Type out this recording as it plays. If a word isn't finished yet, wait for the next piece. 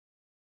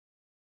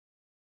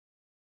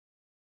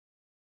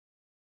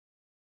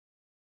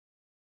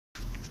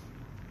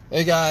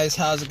Hey guys,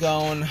 how's it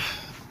going?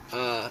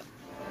 So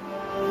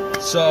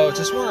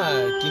just want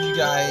to give you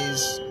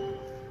guys,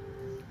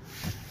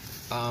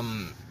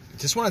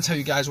 just want to tell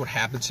you guys what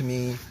happened to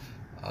me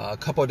a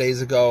couple of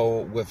days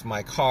ago with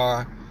my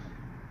car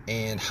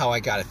and how I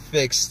got it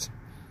fixed.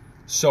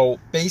 So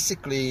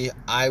basically,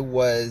 I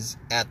was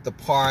at the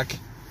park.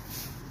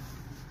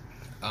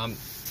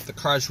 The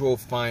car drove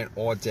fine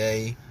all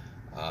day,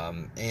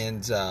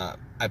 and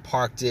I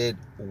parked it,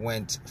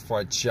 went for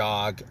a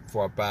jog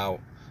for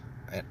about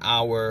an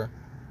hour,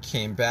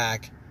 came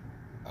back,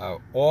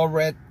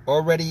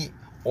 already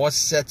all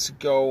set to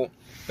go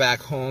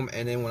back home,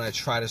 and then when I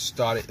tried to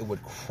start it, it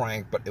would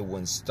crank, but it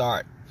wouldn't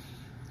start.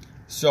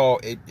 So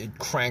it'd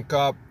crank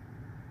up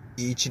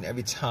each and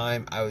every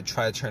time I would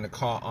try to turn the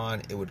car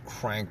on, it would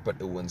crank, but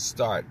it wouldn't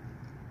start.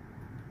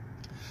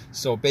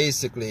 So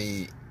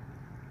basically,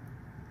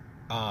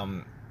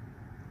 originally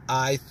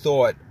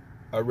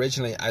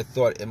I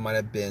thought it might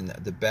have been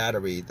the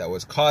battery that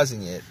was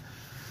causing it.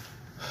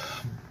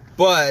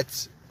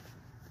 But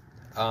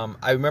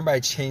I remember I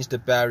changed the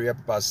battery up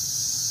about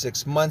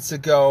 6 months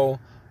ago.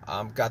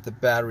 Got the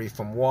battery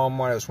from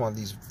Walmart. It was one of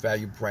these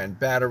value brand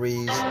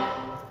batteries.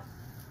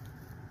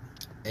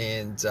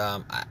 And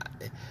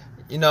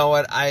you know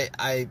what?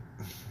 I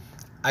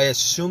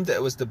assumed that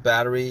it was the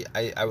battery.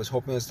 I was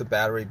hoping it was the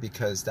battery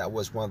because that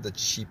was one of the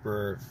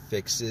cheaper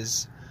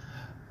fixes.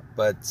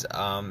 But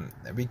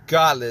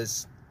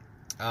regardless,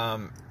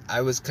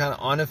 I was kind of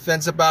on the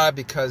fence about it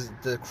because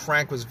the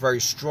crank was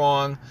very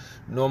strong.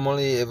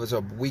 Normally, it was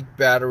a weak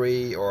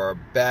battery or a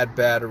bad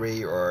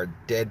battery or a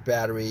dead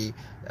battery.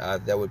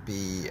 That would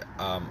be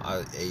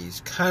a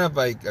kind of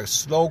like a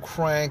slow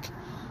crank,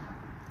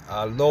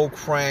 a low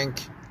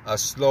crank, a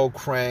slow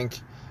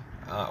crank,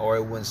 or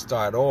it wouldn't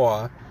start at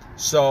all.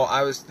 So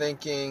I was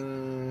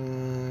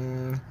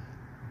thinking,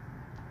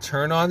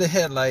 turn on the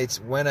headlights,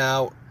 went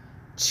out,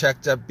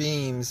 checked up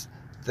beams,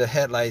 the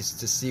headlights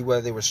to see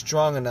whether they were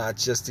strong or not,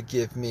 just to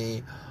give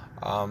me,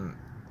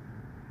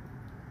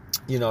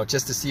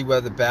 just to see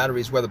where the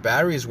batteries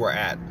were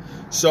at.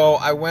 So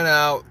I went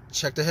out,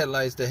 checked the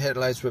headlights. The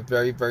headlights were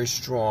very, very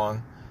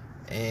strong,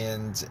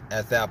 and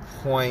at that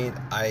point,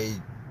 I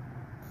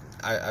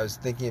was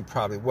thinking it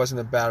probably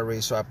wasn't a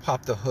battery. So I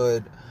popped the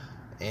hood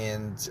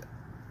and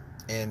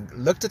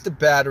looked at the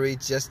battery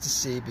just to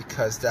see,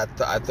 because I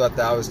thought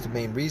that was the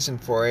main reason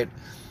for it.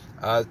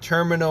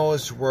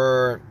 Terminals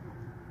were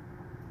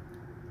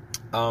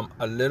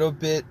a little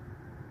bit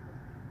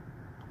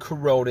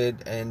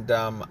corroded, and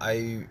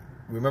I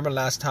remember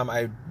last time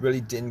I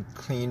really didn't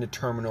clean the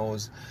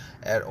terminals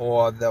at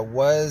all. There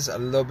was a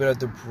little bit of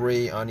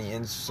debris on the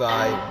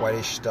inside,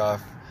 whitish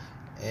stuff,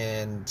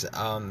 and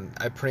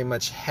I pretty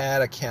much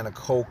had a can of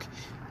Coke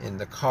in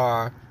the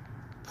car,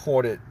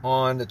 poured it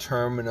on the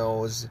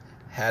terminals,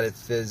 had it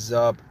fizz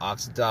up,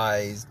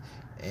 oxidized,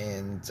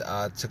 and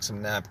took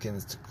some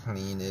napkins to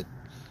clean it,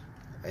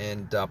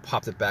 and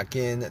popped it back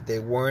in. They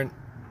weren't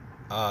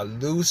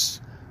loose,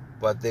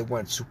 but they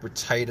weren't super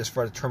tight as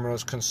far as the terminal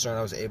is concerned.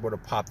 I was able to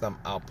pop them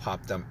out,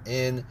 pop them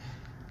in,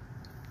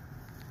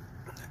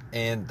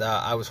 and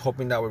I was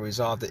hoping that would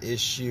resolve the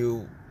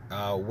issue.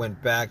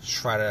 Went back,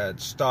 tried to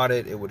start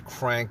it, it would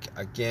crank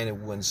again, it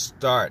wouldn't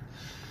start.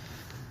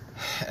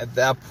 At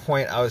that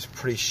point, I was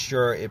pretty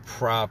sure it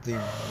probably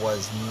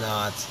was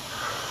not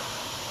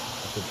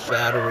the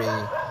battery,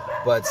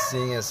 but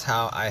seeing as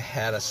how I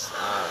had a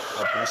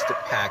booster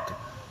pack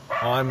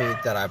on me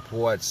that I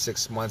bought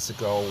 6 months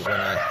ago when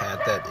I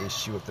had that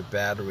issue with the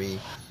battery,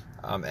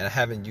 and I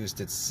haven't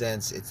used it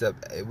since.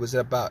 It was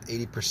about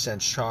 80%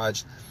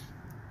 charged.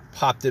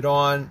 Popped it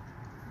on.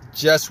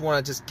 Just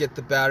want to get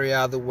the battery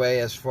out of the way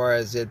as far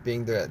as it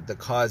being the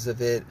cause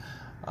of it.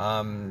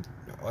 I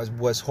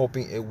was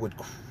hoping it would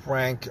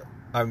crank.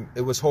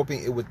 It was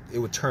hoping it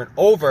would turn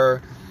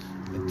over.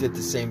 It did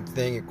the same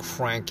thing. It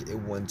cranked. It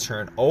wouldn't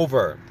turn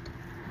over.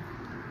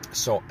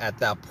 So at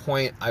that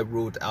point, I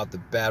ruled out the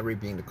battery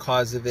being the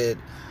cause of it.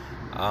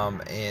 While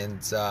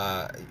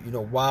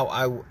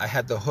I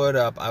had the hood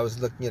up, I was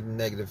looking at the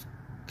negative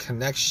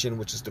connection,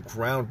 which is the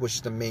ground, which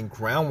is the main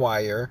ground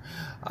wire.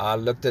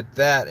 Looked at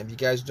that. If you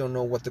guys don't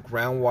know what the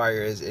ground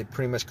wire is, it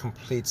pretty much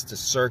completes the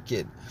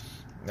circuit.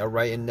 All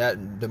right, and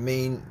the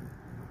main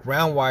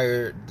ground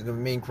wire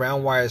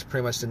is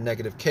pretty much the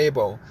negative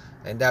cable,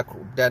 and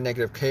that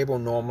negative cable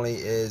normally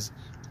is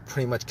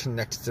pretty much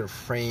connected to the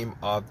frame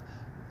of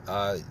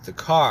the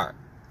car.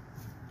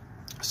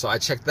 So I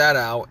checked that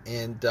out,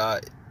 and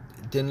it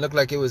didn't look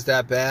like it was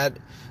that bad.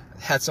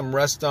 It had some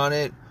rust on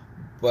it,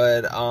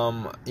 but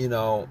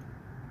I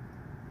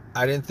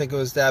didn't think it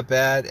was that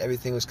bad.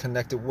 Everything was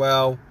connected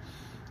well,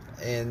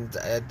 and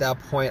at that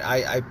point,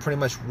 I pretty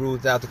much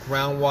ruled out the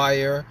ground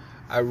wire.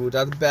 I ruled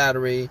out the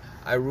battery.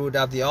 I ruled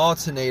out the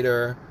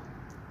alternator,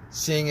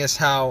 seeing as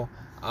how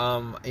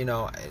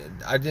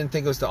I didn't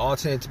think it was the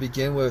alternator to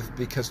begin with,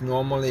 because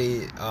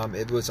normally if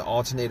it was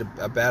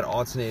a bad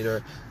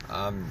alternator,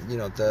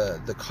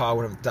 the car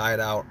would have died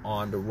out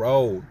on the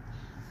road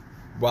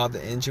while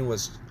the engine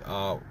was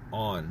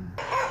on.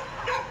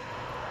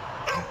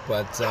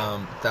 but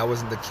that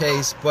wasn't the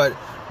case. But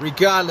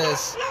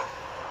regardless,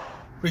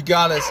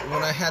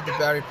 when I had the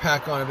battery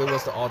pack on, if it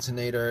was the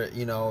alternator,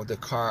 you know, the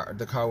car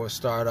would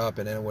start up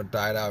and then it would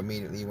die out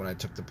immediately when I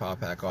took the power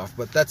pack off.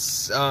 But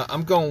that's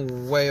I'm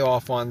going way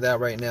off on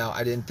that right now.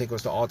 I didn't think it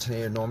was the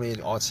alternator. Normally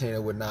the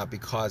alternator would not be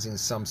causing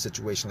some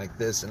situation like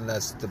this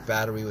unless the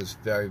battery was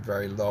very,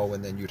 very low,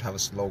 and then you'd have a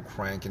slow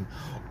crank and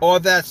all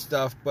that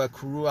stuff. But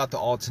could rule out the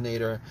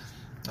alternator.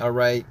 All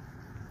right.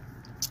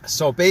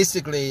 So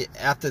basically,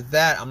 after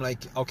that, I'm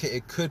like, okay,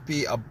 it could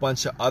be a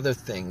bunch of other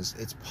things.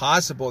 It's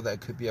possible that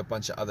it could be a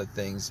bunch of other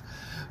things.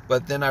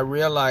 But then I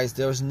realized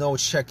there was no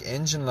check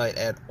engine light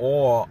at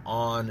all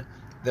on,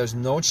 there's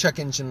no check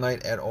engine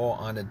light at all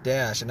on the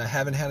dash. And I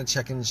haven't had a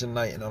check engine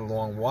light in a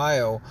long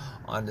while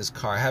on this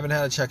car. I haven't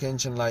had a check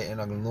engine light in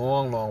a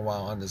long, long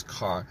while on this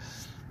car.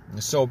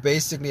 So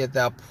basically, at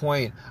that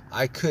point,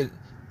 I could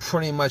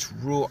pretty much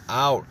rule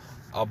out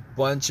a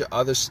bunch of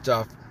other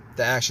stuff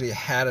that actually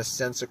had a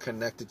sensor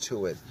connected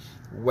to it,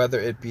 whether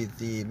it be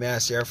the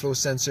mass airflow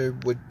sensor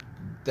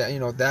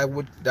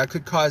that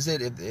could cause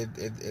it if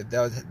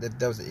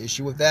there was an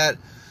issue with that,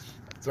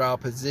 throttle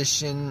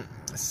position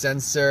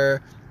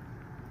sensor,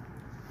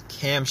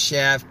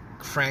 camshaft,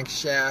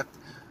 crankshaft,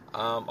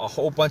 a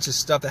whole bunch of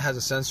stuff that has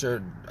a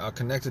sensor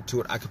connected to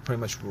it. I could pretty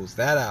much rule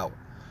that out.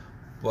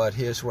 But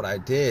here's what I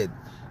did.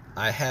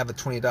 I have a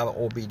 $20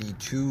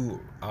 OBD2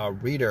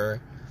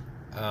 reader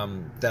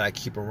that I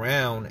keep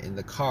around in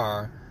the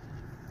car,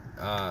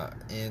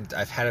 and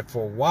I've had it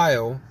for a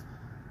while.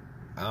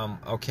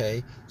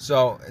 Okay,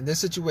 so in this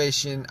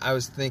situation, I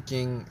was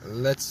thinking,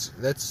 let's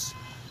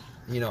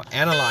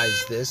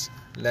analyze this.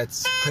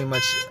 Let's pretty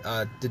much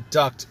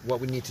deduct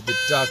what we need to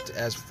deduct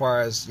as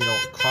far as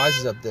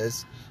causes of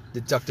this,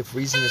 deductive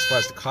reasoning as far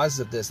as the causes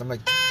of this. I'm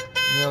like,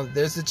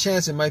 there's a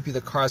chance it might be the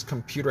car's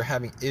computer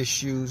having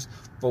issues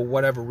for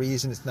whatever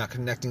reason. It's not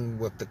connecting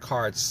with the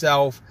car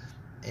itself.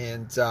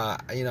 And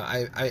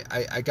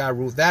I gotta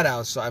rule that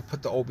out, so I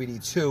put the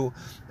OBD2.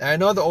 And I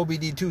know the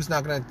OBD2 is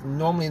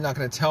normally not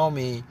gonna tell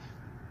me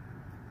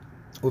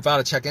without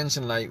a check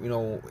engine light.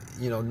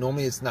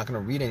 Normally it's not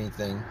gonna read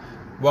anything.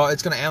 Well,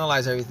 it's gonna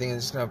analyze everything and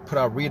it's gonna put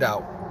out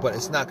readout, but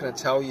it's not gonna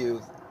tell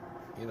you.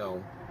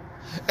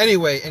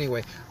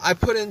 Anyway, I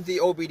put in the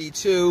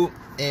OBD2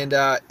 and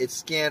it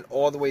scanned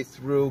all the way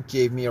through,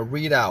 gave me a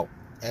readout.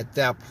 At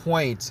that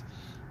point,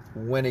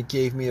 when it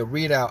gave me a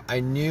readout, I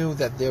knew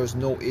that there was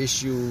no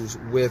issues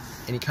with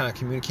any kind of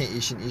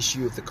communication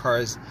issue with the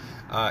car's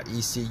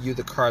ECU,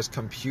 the car's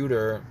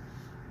computer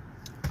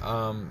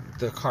to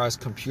the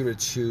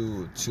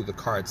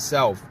car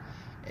itself,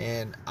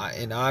 and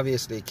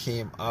obviously it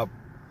came up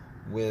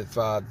with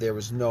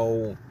there's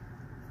no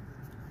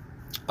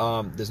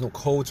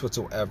codes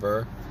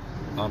whatsoever.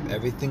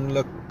 Everything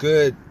looked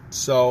good.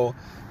 So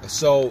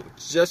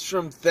just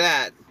from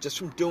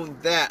doing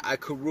that, I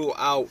could rule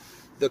out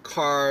the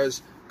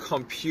car's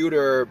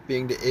computer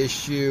being the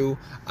issue.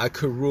 I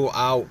could rule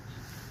out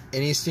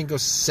any single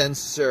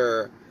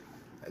sensor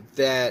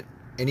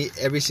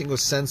every single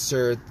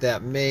sensor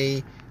that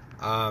may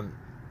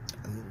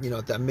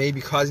that may be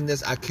causing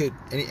this. I could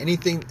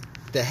anything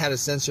that had a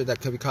sensor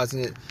that could be causing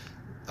it,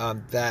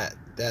 that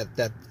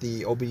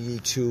the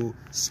OBD2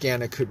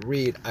 scanner could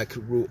read. I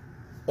could rule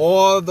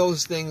all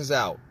those things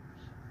out.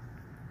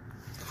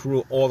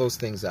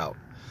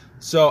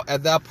 So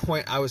at that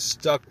point, I was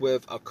stuck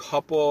with a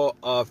couple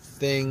of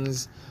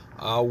things.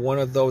 One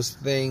of those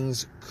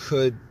things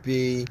could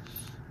be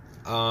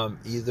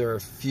either a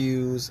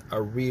fuse,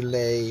 a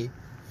relay,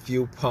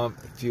 fuel pump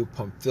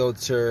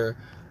filter,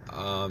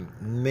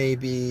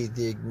 maybe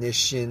the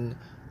ignition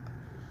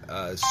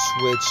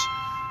switch,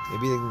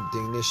 maybe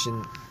the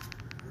ignition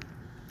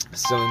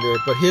cylinder.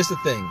 But here's the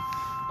thing.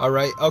 All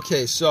right.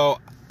 Okay. So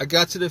I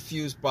got to the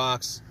fuse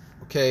box.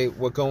 Okay.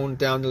 We're going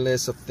down the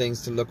list of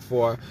things to look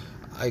for.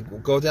 I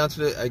go down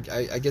to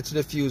I get to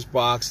the fuse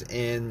box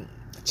and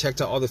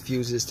checked out all the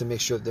fuses to make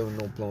sure there was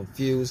no blown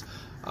fuse.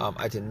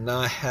 I did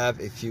not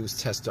have a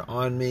fuse tester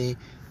on me,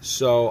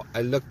 so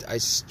I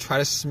tried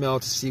to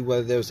smell to see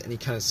whether there was any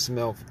kind of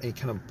smell, any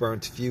kind of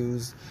burnt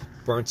fuse,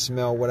 burnt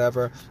smell,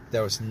 whatever.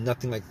 There was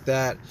nothing like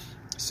that.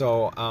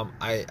 So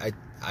I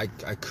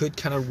could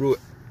kind of rule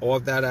all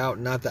of that out.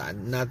 Not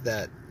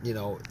that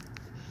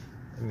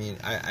I mean,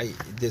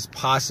 there's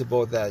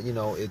possible that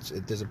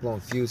there's a blown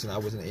fuse and I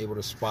wasn't able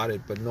to spot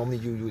it, but normally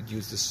you would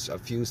use this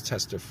fuse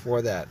tester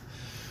for that.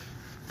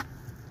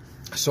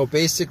 So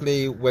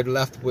basically, we're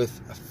left with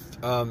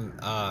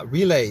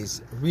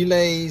relays,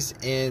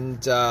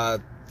 and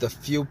the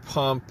fuel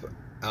pump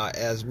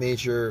as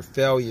major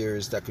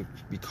failures that could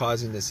be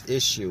causing this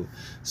issue.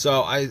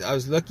 So I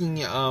was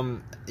looking,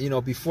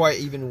 before I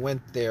even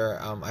went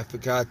there, I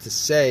forgot to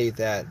say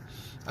that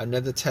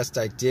another test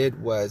I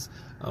did was.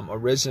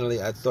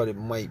 Originally, I thought it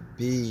might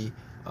be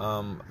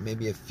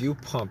maybe a fuel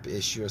pump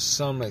issue or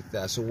something like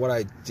that. So what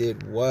I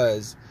did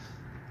was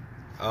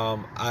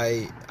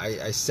I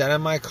sat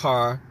in my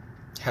car,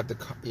 had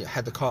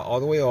the car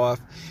all the way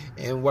off,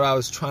 and what I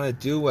was trying to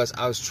do was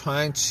I was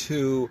trying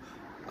to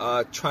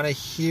trying to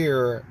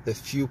hear the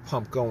fuel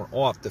pump going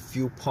off, the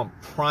fuel pump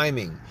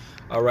priming.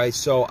 All right,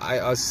 so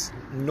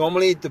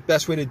normally the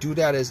best way to do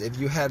that is if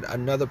you had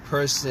another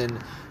person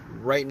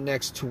right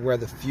next to where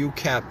the fuel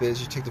cap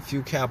is. You take the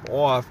fuel cap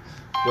off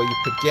where you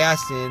put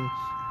gas in,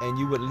 and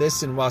you would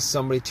listen while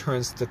somebody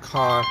turns the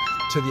car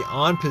to the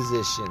on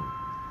position.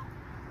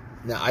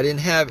 Now, I didn't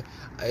have,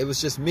 it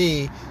was just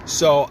me,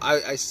 so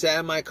I sat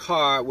in my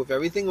car with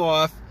everything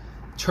off,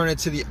 turn it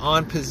to the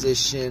on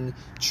position,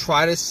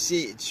 try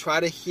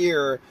to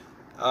hear,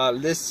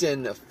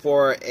 listen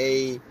for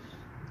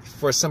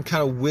some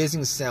kind of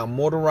whizzing sound,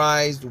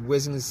 motorized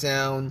whizzing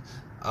sound,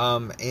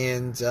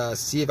 and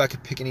see if I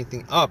could pick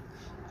anything up.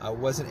 I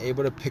wasn't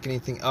able to pick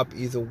anything up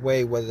either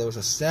way, whether there was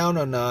a sound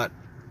or not.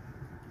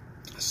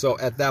 So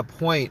at that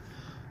point,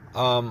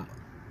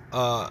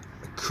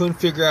 couldn't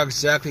figure out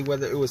exactly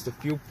whether it was the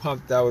fuel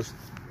pump that was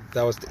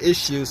the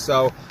issue.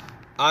 So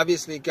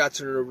obviously got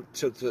to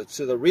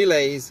the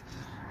relays,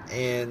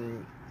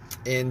 and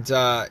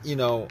you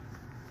know,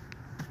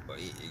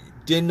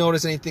 didn't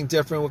notice anything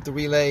different with the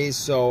relays.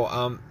 So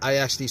I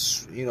actually,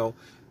 you know,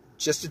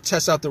 just to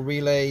test out the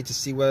relay to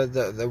see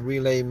whether the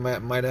relay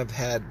might have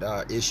had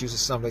issues or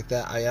something like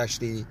that, I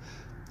actually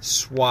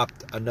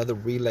swapped another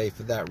relay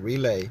for that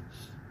relay.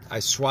 I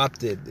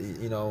swapped it,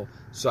 you know.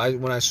 So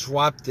when I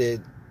swapped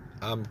it,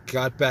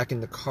 got back in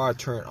the car,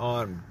 turned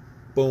on,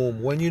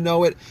 boom. When you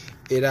know it,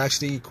 it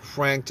actually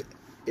cranked.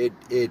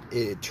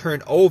 It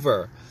turned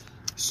over.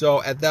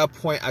 So at that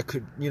point, I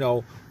could, you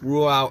know,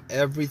 rule out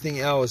everything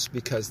else,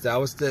 because that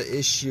was the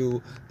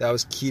issue that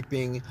was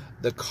keeping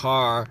the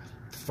car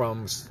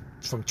from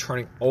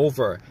turning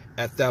over.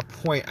 At that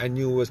point, I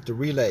knew it was the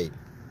relay.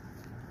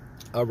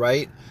 All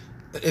right,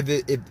 if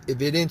it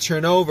didn't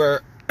turn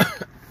over,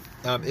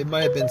 it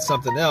might have been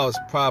something else,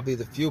 probably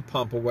the fuel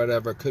pump or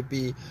whatever. It could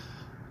be,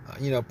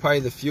 you know,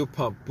 probably the fuel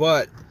pump.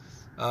 But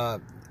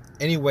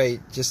anyway,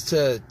 just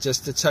to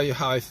tell you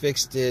how I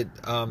fixed it,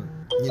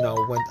 you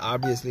know,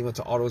 obviously went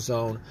to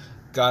AutoZone,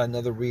 got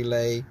another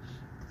relay,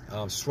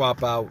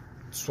 swapped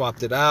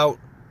it out,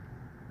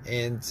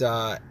 and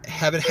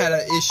haven't had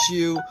an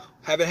issue,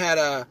 haven't had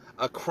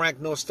a crank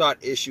no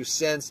start issue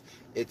since.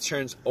 It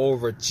turns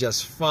over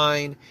just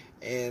fine.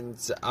 And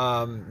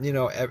you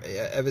know,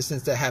 ever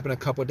since that happened a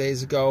couple of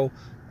days ago,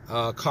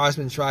 car's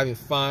been driving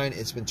fine.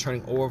 It's been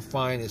turning over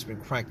fine. It's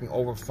been cranking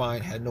over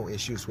fine. Had no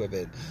issues with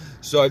it.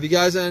 So if you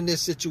guys are in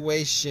this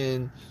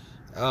situation,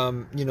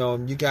 you know,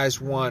 you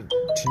guys want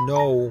to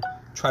know,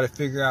 try to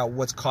figure out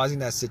what's causing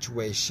that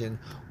situation,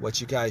 what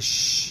you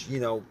guys,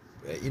 you know,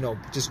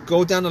 just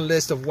go down the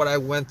list of what I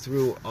went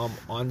through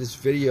on this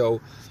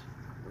video.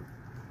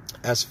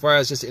 As far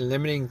as just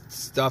eliminating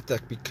stuff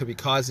that could be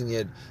causing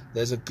it,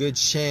 there's a good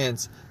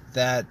chance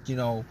that, you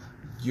know,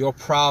 your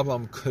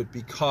problem could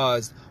be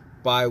caused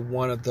by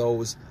one of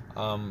those,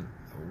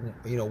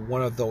 you know,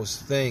 one of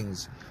those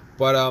things.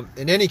 But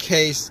in any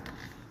case,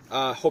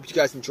 hope you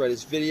guys enjoyed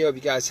this video. If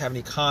you guys have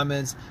any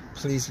comments,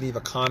 please leave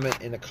a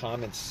comment in the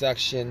comment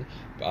section.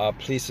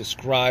 Please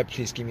subscribe.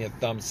 Please give me a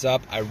thumbs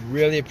up. I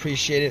really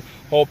appreciate it.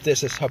 Hope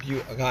this has helped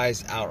you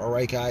guys out. All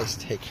right, guys,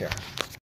 take care.